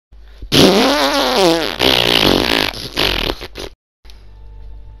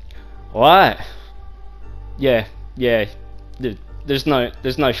Alright. Yeah. There's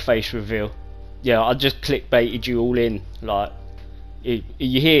no face reveal. Yeah, I just clickbaited you all in. Like, are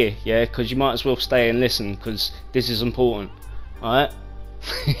you here? Yeah, because you might as well stay and listen, because this is important. Alright?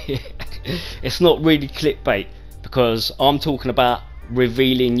 It's not really clickbait, because I'm talking about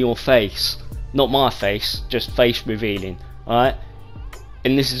revealing your face. Not my face, just face revealing. Alright?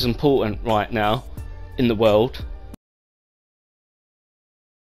 And this is important right now in the world.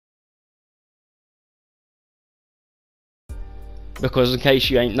 Because in case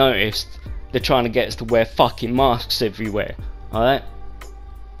you ain't noticed, they're trying to get us to wear fucking masks everywhere. Alright?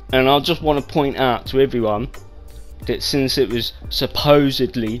 And I just want to point out to everyone that since it was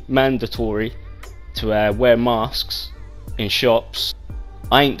supposedly mandatory to wear masks in shops,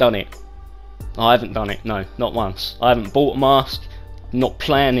 I ain't done it. I haven't done it, no, not once. I haven't bought a mask, not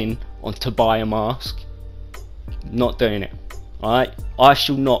planning on to buy a mask, not doing it. Alright? I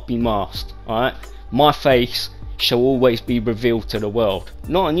shall not be masked. Alright? My face shall always be revealed to the world.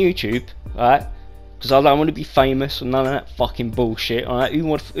 Not on YouTube, alright? Because I don't want to be famous or none of that fucking bullshit, alright?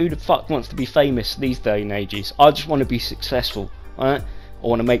 Who the fuck wants to be famous these day and ages? I just want to be successful, alright? I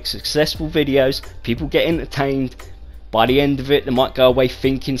want to make successful videos, people get entertained. By the end of it, they might go away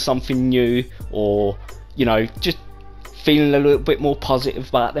thinking something new, or, you know, just feeling a little bit more positive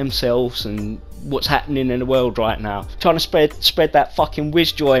about themselves and what's happening in the world right now. Trying to spread that fucking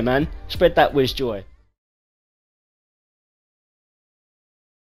whiz joy, man. Spread that whiz joy.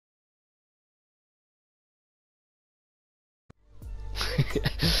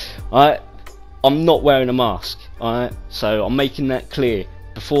 Alright, I'm not wearing a mask, alright, so I'm making that clear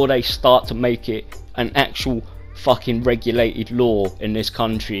before they start to make it an actual fucking regulated law in this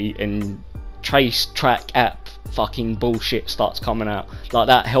country and trace track app fucking bullshit starts coming out, like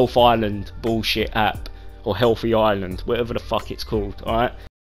that Health Island bullshit app, or Healthy Island, whatever the fuck it's called, alright.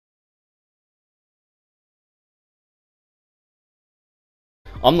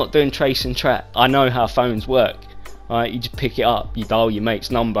 I'm not doing trace and track. I know how phones work. Alright, you just pick it up, you dial your mate's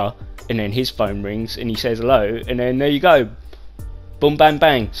number, and then his phone rings and he says hello, and then there you go. Boom, bang,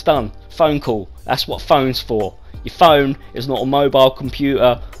 bang, it's done. Phone call. That's what phone's for. Your phone is not a mobile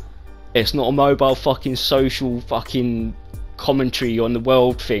computer. It's not a mobile fucking social fucking commentary on the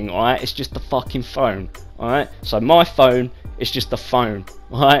world thing, alright? It's just a fucking phone, alright? So my phone is just a phone,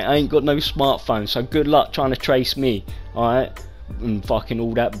 alright? I ain't got no smartphone, so good luck trying to trace me, alright? And fucking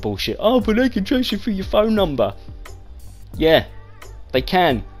all that bullshit. Oh, but they can trace you through your phone number. Yeah, they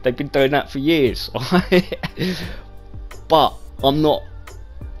can. They've been doing that for years. But I'm not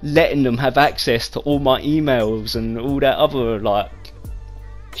letting them have access to all my emails and all that other like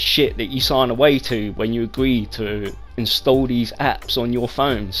shit that you sign away to when you agree to install these apps on your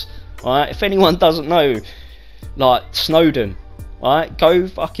phones. Alright, if anyone doesn't know, like Snowden, alright, go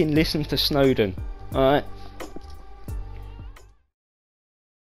fucking listen to Snowden. Alright.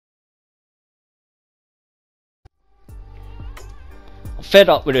 Fed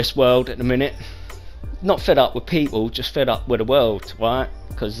up with this world at the minute. Not fed up with people, just fed up with the world, right?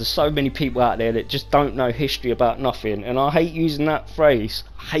 Because there's so many people out there that just don't know history about nothing, and I hate using that phrase.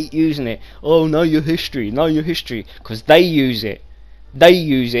 I hate using it. Oh, know your history, know your history, because they use it. They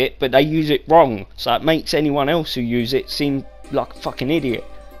use it, but they use it wrong, so it makes anyone else who use it seem like a fucking idiot,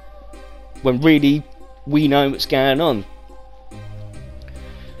 when really we know what's going on.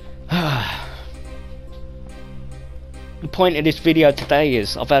 The point of this video today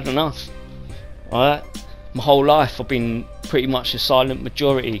is I've had enough. Alright? My whole life I've been pretty much a silent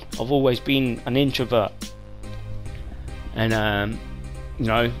majority. I've always been an introvert. And you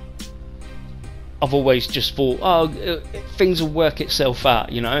know, I've always just thought, oh, things will work itself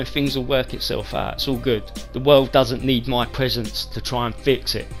out, you know, things will work itself out, it's all good. The world doesn't need my presence to try and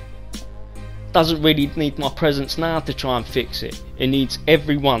fix it. Doesn't really need my presence now to try and fix it. It needs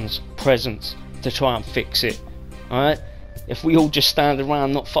everyone's presence to try and fix it. Alright? If we all just stand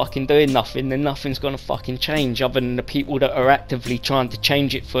around not fucking doing nothing, then nothing's gonna fucking change other than the people that are actively trying to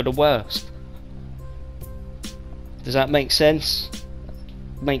change it for the worst. Does that make sense?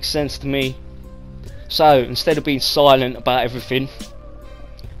 Makes sense to me. So, instead of being silent about everything,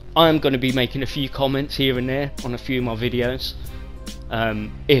 I am going to be making a few comments here and there on a few of my videos,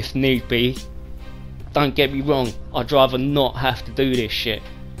 if need be. Don't get me wrong, I'd rather not have to do this shit.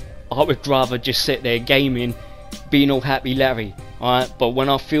 I would rather just sit there gaming, being all happy Larry, alright? But when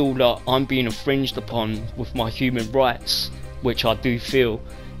I feel that I'm being infringed upon with my human rights, which I do feel,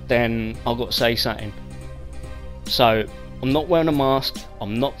 then I've got to say something. So, I'm not wearing a mask,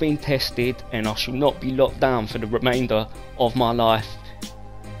 I'm not being tested, and I shall not be locked down for the remainder of my life.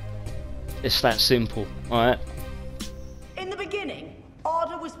 It's that simple, alright? In the beginning,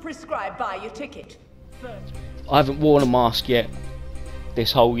 order was prescribed by your ticket. I haven't worn a mask yet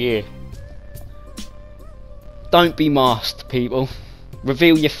this whole year. Don't be masked, people.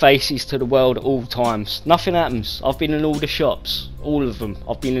 Reveal your faces to the world at all times. Nothing happens. I've been in all the shops, all of them.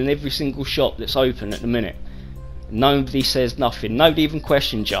 I've been in every single shop that's open at the minute. Nobody says nothing. Nobody even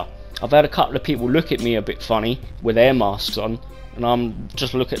questions you. I've had a couple of people look at me a bit funny with their masks on, and I'm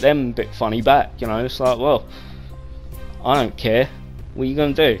just look at them a bit funny back, you know. It's like, well, I don't care. What are you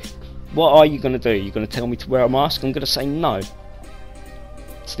going to do? What are you going to do? You're going to tell me to wear a mask? I'm going to say no.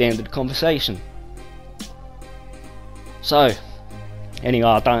 It's the end of the conversation. So, anyway,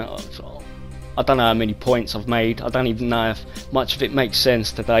 I don't know how many points I've made. I don't even know if much of it makes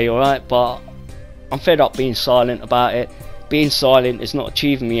sense today, alright? But I'm fed up being silent about it. Being silent is not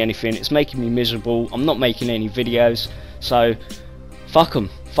achieving me anything. It's making me miserable. I'm not making any videos. So, fuck them.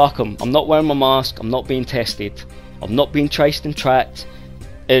 Fuck them. I'm not wearing my mask. I'm not being tested. I'm not being traced and tracked.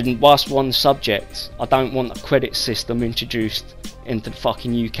 And whilst we're on the subject, I don't want a credit system introduced into the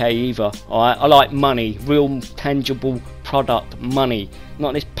fucking UK either. Alright, I like money, real tangible product money,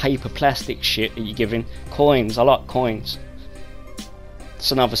 not this paper plastic shit that you're giving. Coins, I like coins.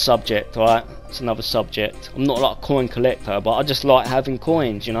 It's another subject, alright? It's another subject. I'm not like a coin collector, but I just like having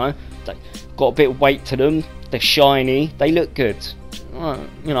coins, you know? They got a bit of weight to them, they're shiny, they look good.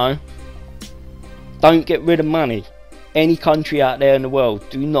 You know, don't get rid of money. Any country out there in the world,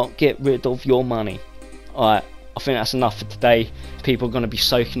 do not get rid of your money. Alright, I think that's enough for today. People are going to be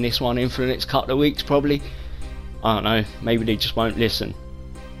soaking this one in for the next couple of weeks probably. I don't know, maybe they just won't listen.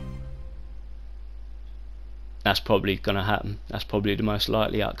 That's probably going to happen. That's probably the most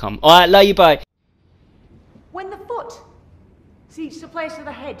likely outcome. Alright, love you, bye. When the foot seeks the place of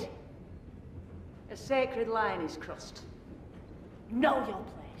the head, a sacred line is crossed. Know your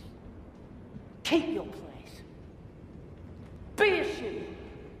place. Keep your place.